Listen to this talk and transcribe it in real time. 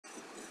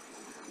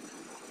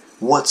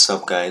What's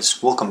up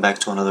guys, welcome back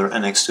to another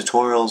NX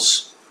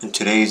tutorials. In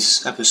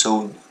today's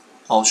episode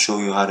I'll show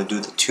you how to do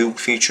the tube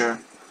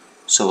feature,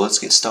 so let's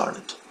get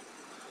started.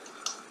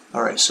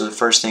 Alright, so the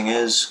first thing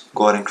is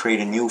go ahead and create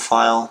a new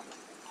file.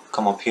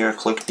 Come up here,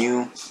 click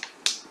new,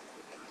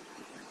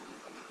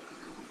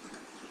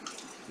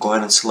 go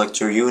ahead and select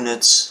your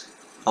units.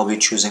 I'll be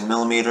choosing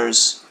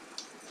millimeters.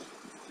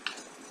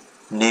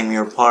 Name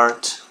your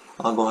part.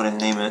 I'll go ahead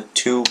and name it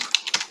tube.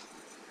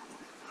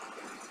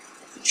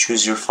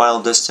 Choose your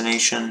file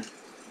destination,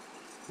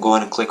 go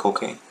ahead and click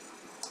OK.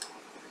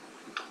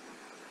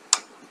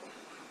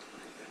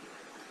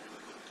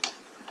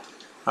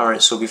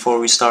 Alright, so before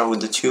we start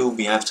with the tube,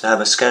 we have to have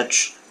a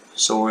sketch.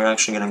 So we're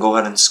actually going to go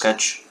ahead and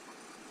sketch.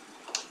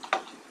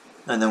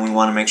 And then we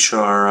want to make sure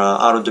our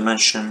auto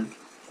dimension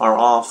are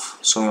off.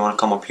 So we want to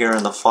come up here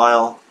in the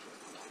file,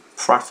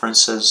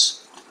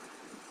 preferences,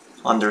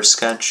 under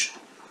sketch.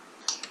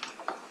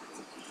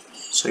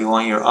 So you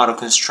want your auto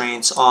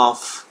constraints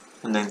off.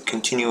 And then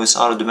continuous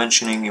auto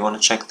dimensioning, you want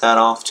to check that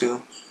off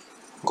too.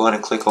 Go ahead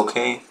and click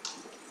OK.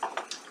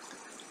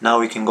 Now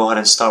we can go ahead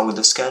and start with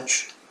the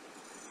sketch.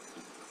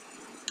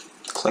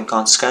 Click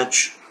on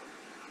sketch.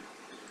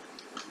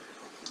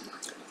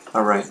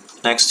 Alright,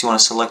 next you want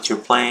to select your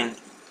plane.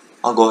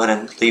 I'll go ahead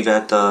and leave it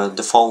at the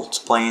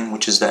default plane,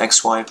 which is the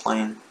XY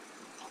plane.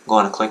 Go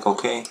ahead and click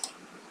OK.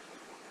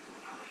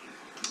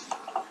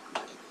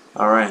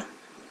 Alright,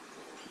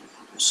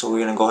 so we're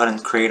going to go ahead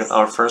and create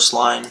our first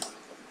line.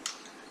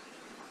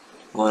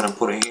 Go ahead and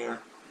put it here.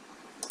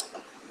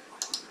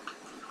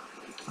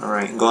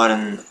 Alright, go ahead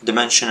and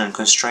dimension and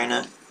constrain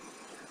it.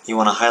 You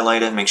want to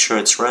highlight it, make sure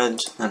it's red,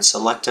 and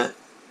select it.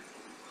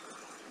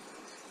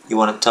 You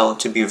want to tell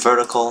it to be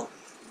vertical.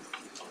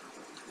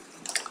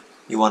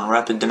 You want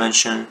rapid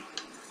dimension.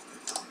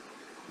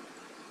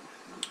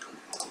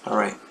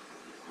 Alright,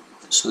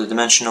 so the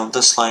dimension of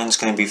this line is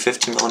going to be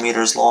 50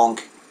 millimeters long.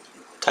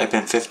 Type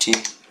in 50,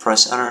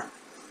 press enter.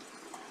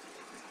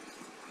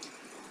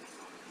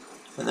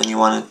 And then you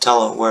want to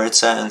tell it where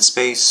it's at in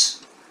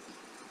space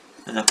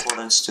in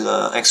accordance to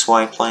the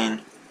XY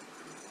plane.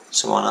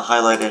 So you want to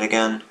highlight it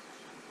again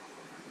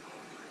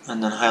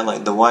and then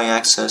highlight the Y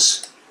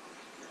axis.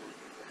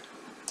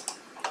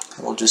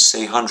 We'll just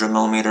say 100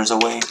 millimeters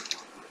away.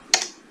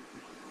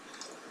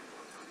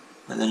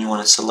 And then you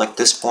want to select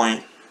this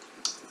point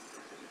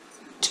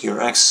to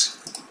your X.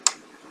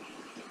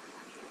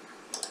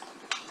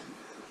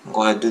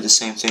 Go ahead and do the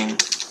same thing.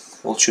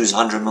 We'll choose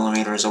 100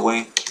 millimeters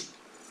away.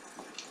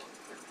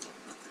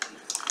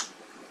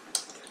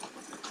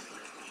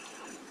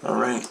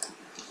 Alright,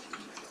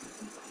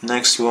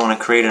 next we want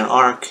to create an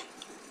arc.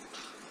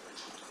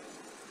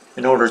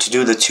 In order to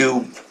do the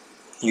tube,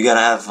 you gotta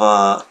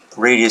have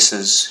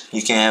radiuses.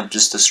 You can't have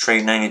just the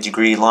straight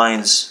 90-degree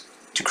lines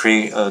to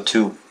create a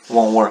tube. It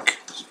won't work.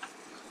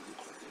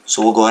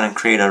 So we'll go ahead and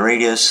create a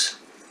radius.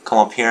 Come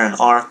up here and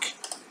arc.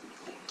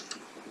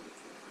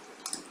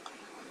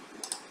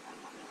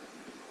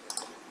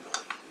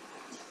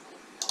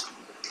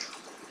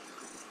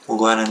 We'll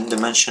go ahead and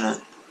dimension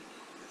it.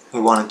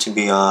 We want it to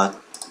be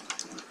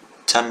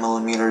 10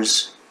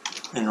 millimeters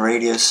in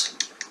radius.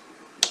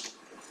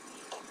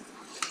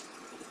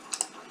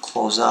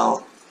 Close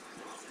out.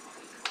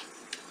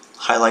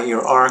 Highlight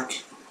your arc.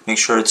 Make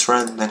sure it's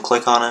red, then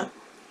click on it.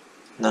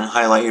 Then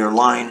highlight your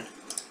line.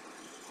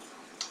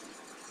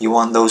 You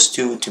want those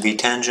two to be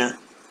tangent.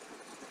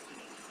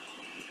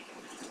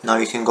 Now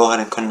you can go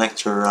ahead and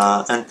connect your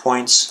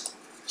endpoints.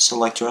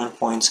 Select your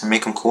endpoints and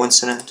make them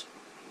coincident.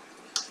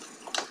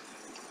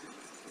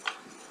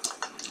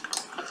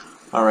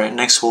 Alright,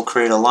 next we'll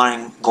create a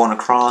line going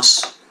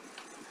across.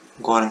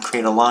 Go ahead and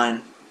create a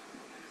line.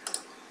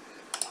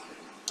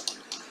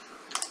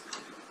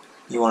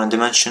 You want to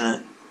dimension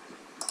it.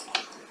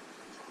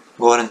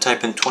 Go ahead and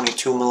type in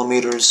 22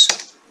 millimeters.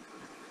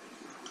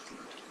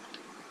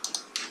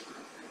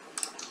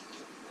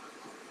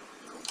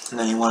 And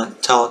then you want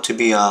to tell it to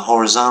be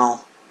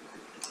horizontal.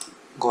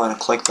 Go ahead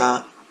and click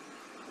that.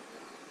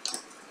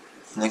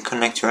 And then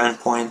connect your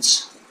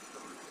endpoints.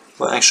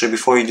 But actually,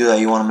 before you do that,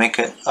 you want to make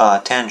it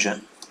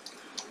tangent.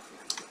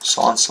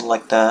 So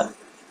unselect that,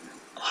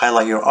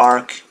 highlight your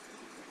arc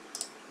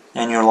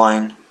and your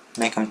line,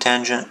 make them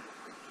tangent.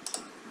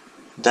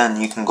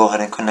 Then you can go ahead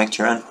and connect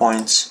your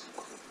endpoints.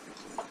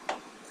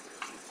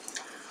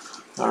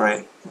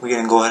 Alright, we're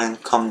going to go ahead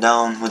and come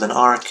down with an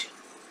arc.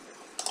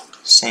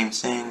 Same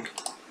thing.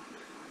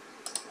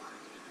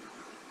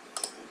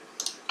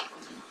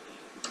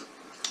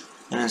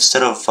 And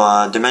instead of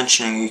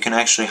dimensioning, you can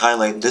actually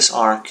highlight this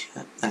arc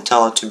and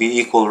tell it to be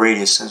equal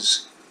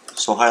radiuses.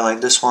 So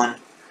highlight this one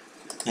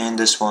and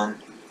this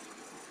one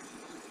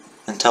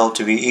and tell it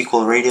to be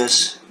equal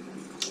radius.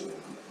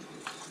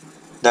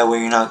 That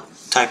way you're not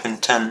typing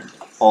 10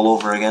 all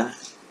over again.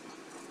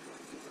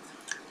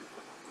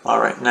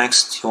 Alright,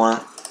 next you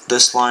want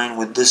this line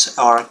with this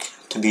arc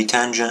to be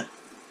tangent.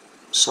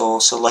 So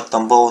select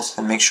them both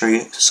and make sure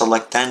you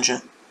select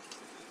tangent.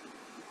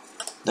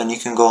 Then you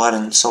can go ahead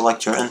and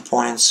select your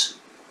endpoints,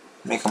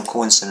 make them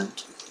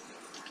coincident.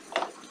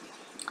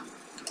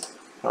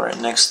 Alright,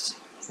 next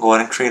go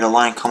ahead and create a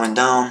line coming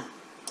down.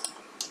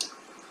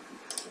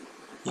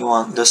 You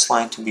want this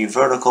line to be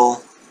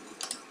vertical,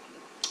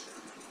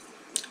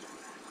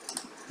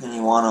 and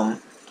you want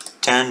them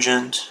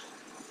tangent.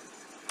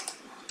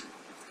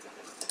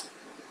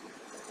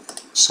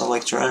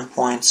 Select your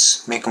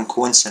endpoints, make them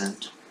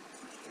coincident.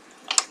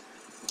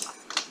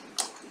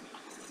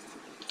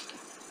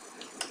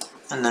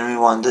 And then we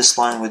want this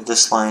line with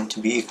this line to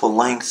be equal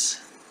length.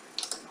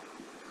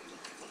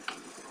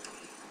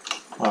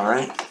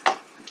 Alright.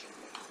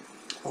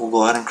 We'll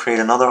go ahead and create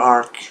another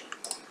arc.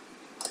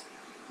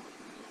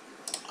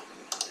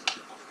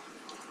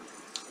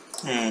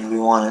 And we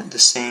want it the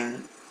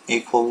same,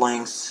 equal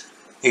length,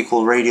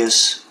 equal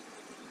radius.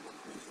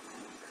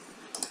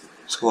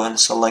 Let's go ahead and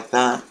select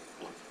that.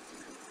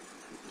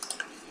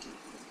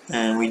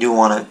 And we do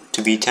want it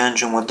to be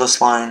tangent with this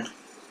line,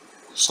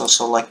 so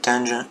select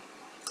tangent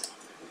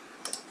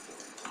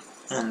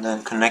and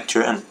then connect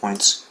your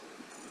endpoints.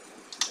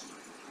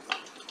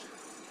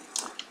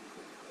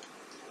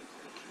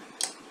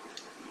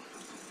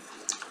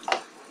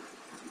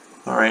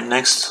 Alright,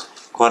 next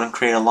go ahead and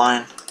create a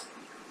line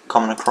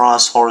coming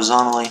across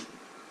horizontally.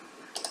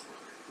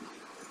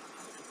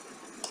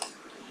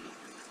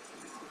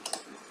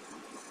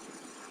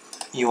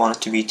 You want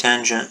it to be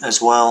tangent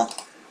as well.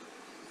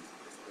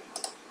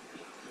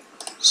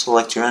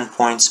 Select your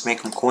endpoints,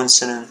 make them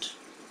coincident,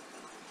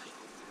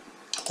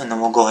 and then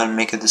we'll go ahead and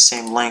make it the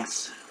same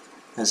length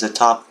as the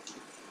top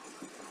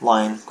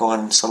line. Go ahead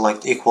and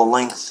select equal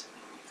length.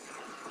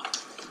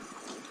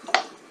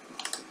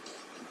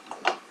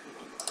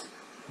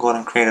 Go ahead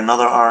and create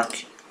another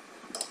arc.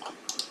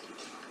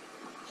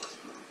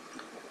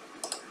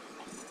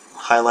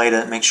 Highlight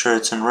it, make sure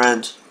it's in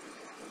red,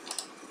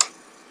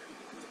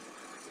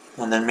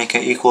 and then make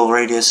it equal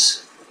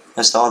radius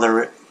as the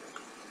other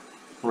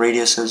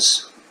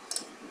radiuses.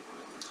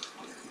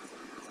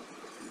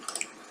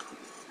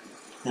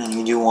 And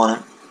you do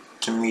want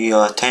it to be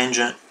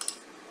tangent,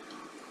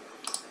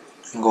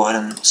 and go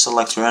ahead and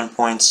select your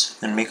endpoints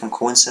and make them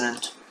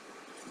coincident.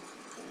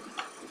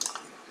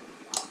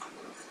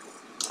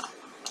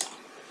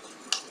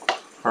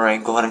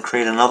 Alright, go ahead and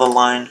create another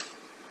line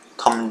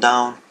coming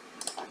down.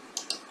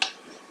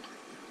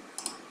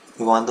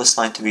 We want this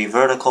line to be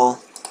vertical.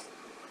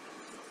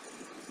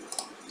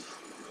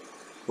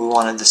 We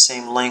want it the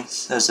same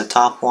length as the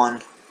top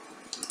one.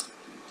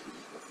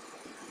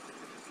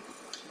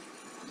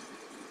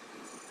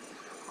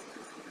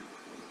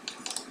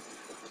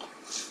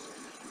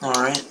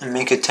 Alright, and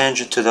make it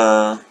tangent to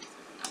the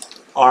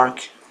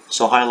arc.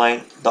 So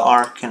highlight the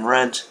arc in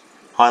red,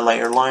 highlight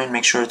your line,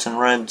 make sure it's in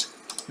red,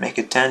 make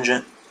it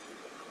tangent.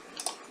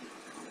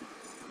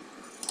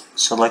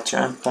 Select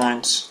your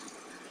endpoints.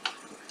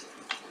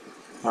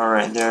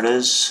 Alright, there it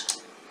is.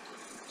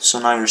 So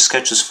now your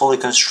sketch is fully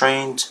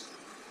constrained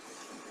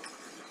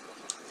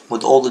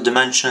with all the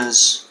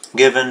dimensions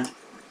given.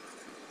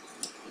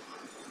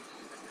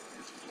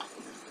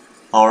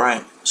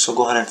 Alright, so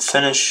go ahead and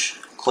finish,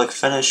 click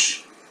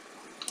finish.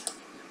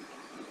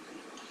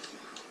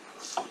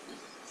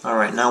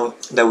 Alright, now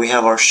that we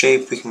have our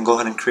shape, we can go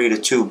ahead and create a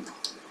tube.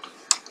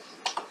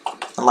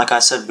 And like I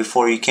said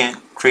before, you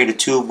can't create a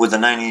tube with a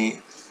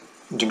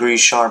 90-degree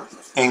sharp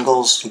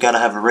angles. You gotta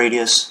have a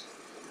radius,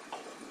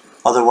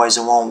 otherwise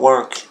it won't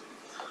work.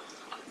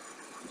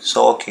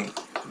 So okay,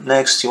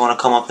 next you want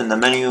to come up in the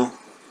menu,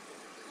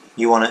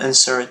 you want to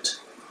insert,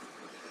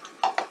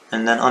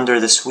 and then under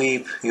the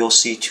sweep you'll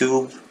see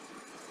tube.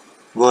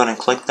 Go ahead and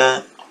click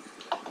that,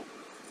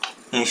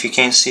 and if you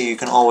can't see, you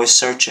can always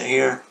search it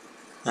here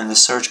in the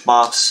search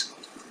box,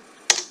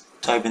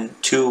 type in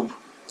tube,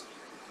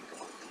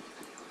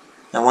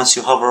 and once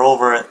you hover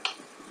over it,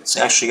 it's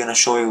actually going to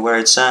show you where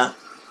it's at.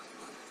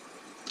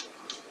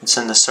 It's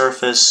in the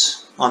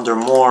surface, under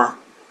more,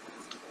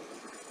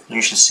 and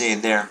you should see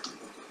it there.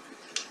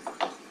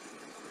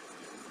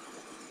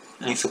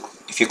 And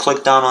if you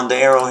click down on the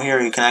arrow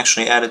here, you can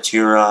actually add it to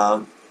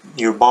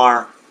your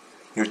bar,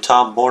 your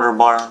top border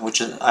bar,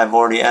 which I've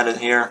already added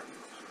here,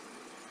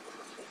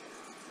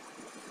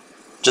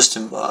 just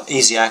to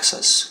easy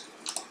access.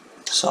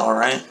 So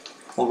alright,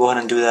 we'll go ahead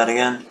and do that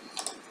again.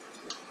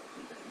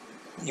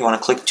 You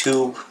want to click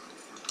tube.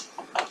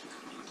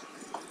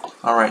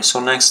 Alright,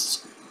 so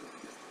next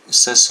it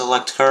says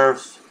select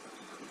curve.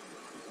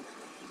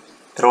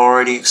 It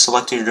already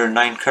selected your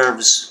 9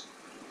 curves,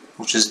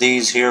 which is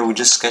these here we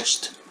just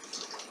sketched.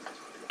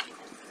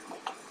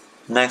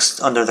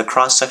 Next, under the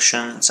cross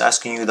section, it's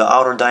asking you the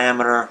outer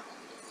diameter.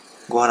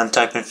 Go ahead and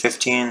type in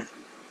 15.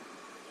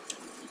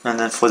 And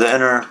then for the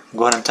inner,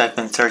 go ahead and type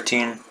in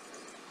 13.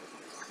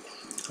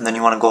 And then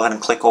you want to go ahead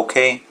and click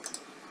OK.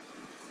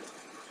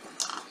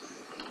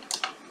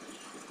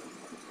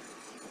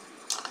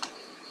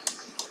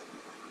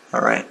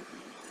 Alright,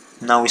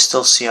 now we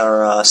still see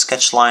our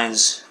sketch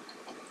lines.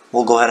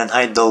 We'll go ahead and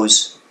hide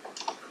those.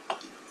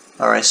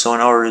 Alright, so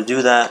in order to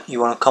do that, you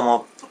want to come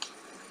up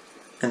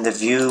in the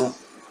view,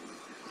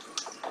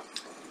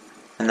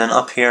 and then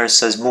up here it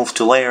says move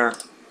to layer.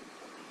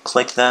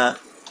 Click that,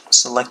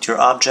 select your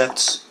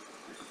objects,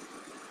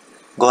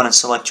 go ahead and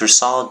select your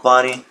solid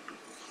body,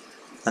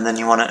 and then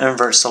you want to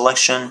invert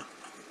selection.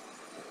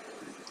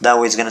 That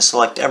way it's going to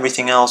select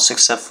everything else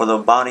except for the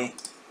body.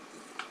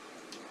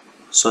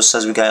 So it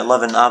says we got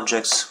 11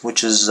 objects,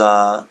 which is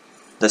the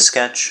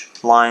sketch,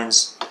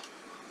 lines,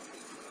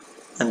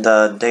 and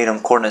the datum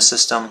coordinate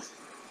system.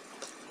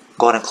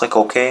 Go ahead and click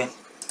OK.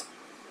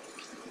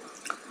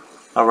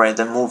 Alright,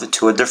 then move it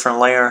to a different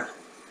layer.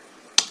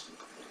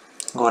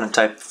 Go ahead and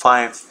type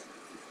 5.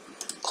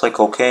 Click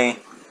OK.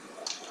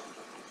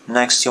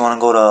 Next you want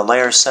to go to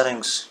layer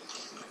settings.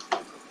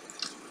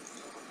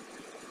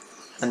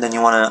 And then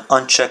you want to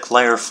uncheck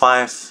layer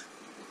 5.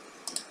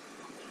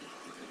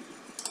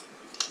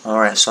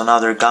 Alright, so now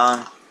they're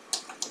gone.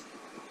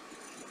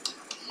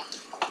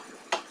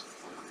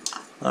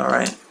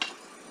 Alright,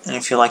 and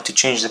if you like to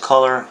change the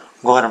color,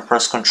 go ahead and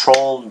press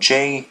Ctrl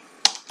J.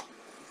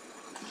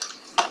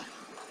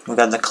 We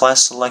got the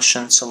class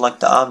selection, select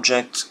the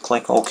object,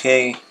 click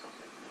OK.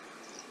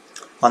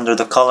 Under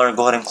the color,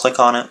 go ahead and click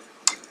on it,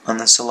 and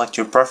then select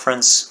your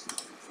preference,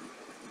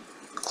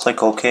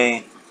 click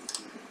OK.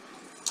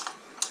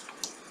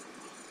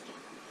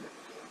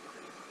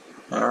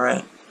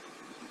 Alright,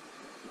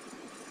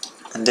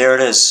 and there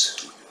it is.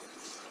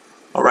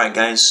 Alright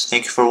guys,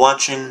 thank you for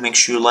watching. Make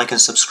sure you like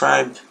and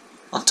subscribe.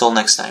 Until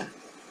next time.